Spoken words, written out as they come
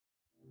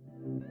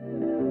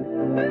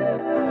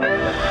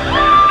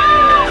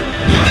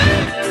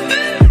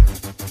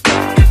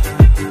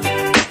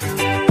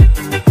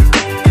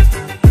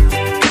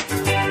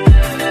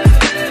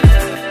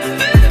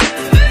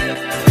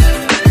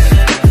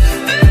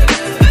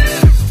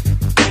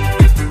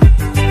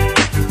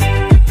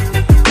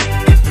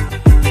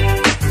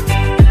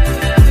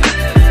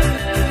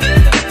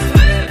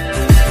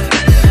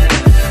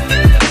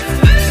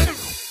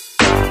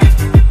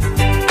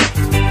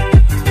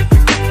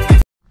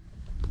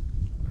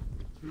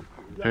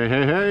Hey,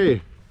 hey,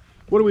 hey.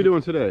 What are we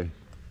doing today?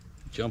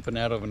 Jumping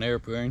out of an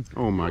airplane.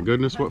 Oh my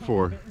goodness, what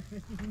for?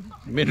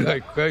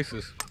 Midlife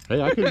crisis.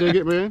 Hey, I can dig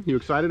it, man. You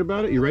excited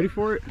about it? You ready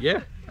for it?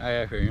 Yeah, I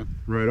am.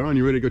 Right on.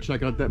 You ready to go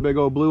check out that big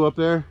old blue up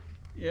there?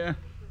 Yeah.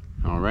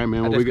 All right,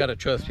 man. I just gotta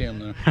trust him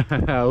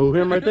though. Oh,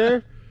 him right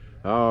there?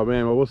 Oh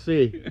man, well, we'll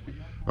see.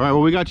 All right,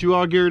 well, we got you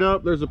all geared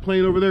up. There's a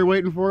plane over there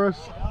waiting for us.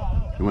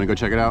 You want to go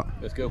check it out?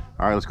 Let's go.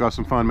 All right, let's go have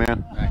some fun,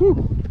 man. All right.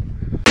 Woo.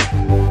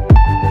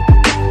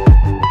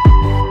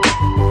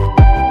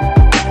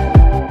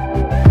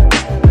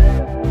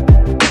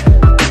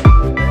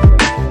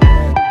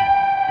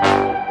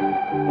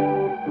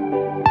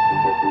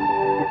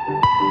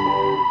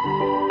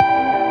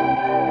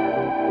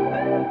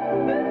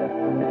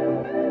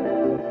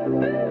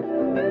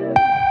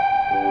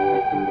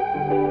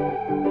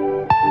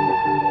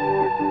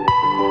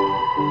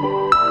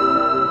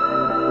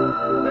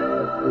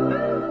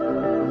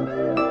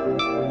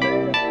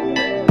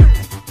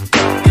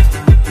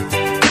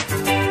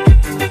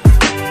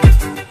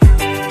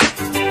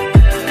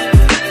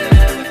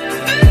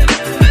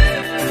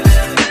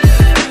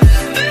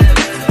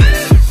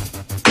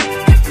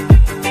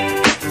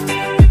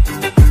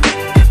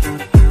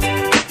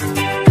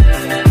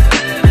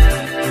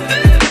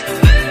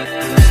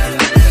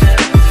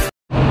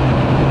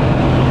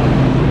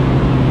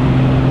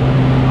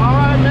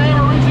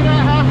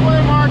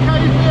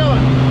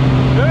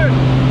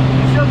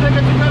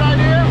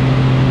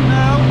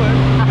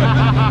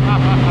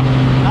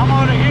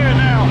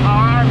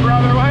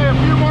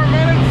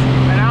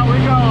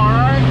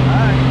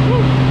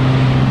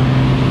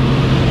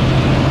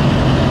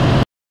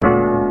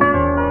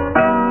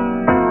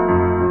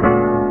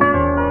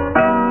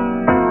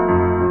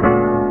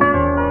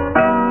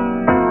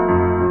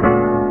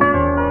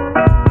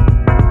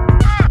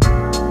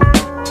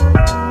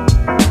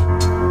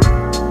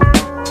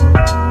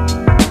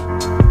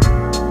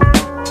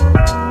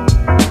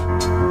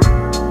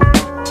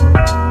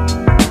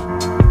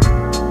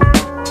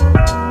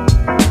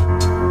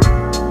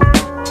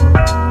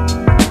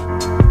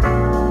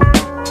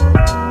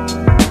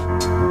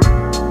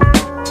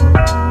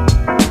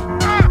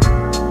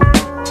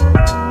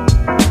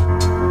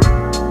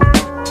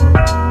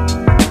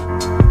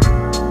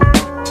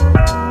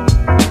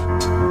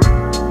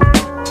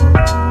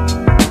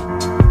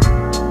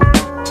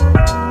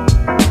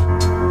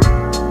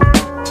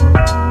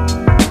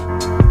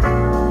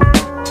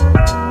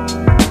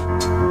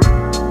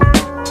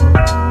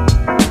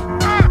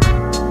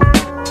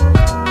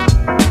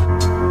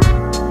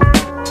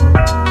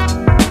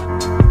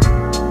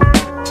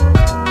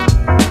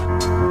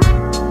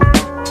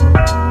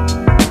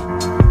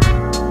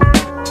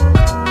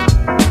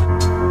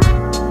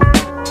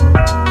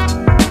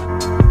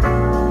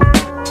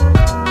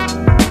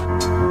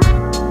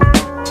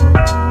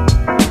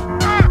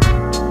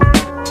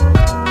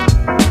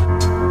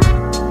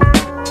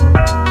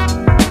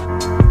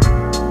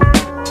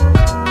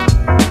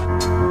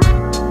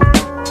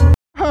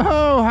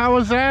 How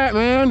was that,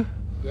 man?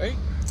 Great.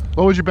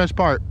 What was your best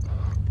part?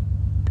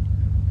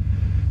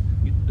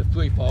 The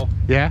free fall.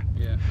 Yeah?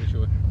 Yeah, for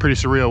sure. Pretty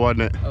surreal,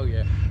 wasn't it? Oh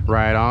yeah.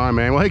 Right on,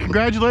 man. Well, hey,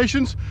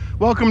 congratulations.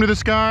 Welcome to the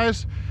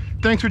skies.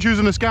 Thanks for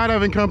choosing the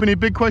skydiving company.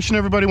 Big question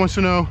everybody wants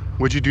to know.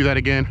 Would you do that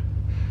again?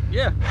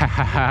 Yeah.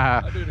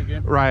 I'll do it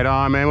again. Right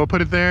on, man. We'll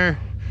put it there.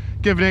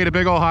 Give Nate a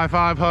big old high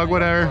five, hug,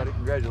 whatever.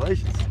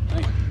 Congratulations.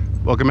 Thank you.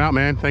 Welcome out,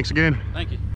 man. Thanks again. Thank you.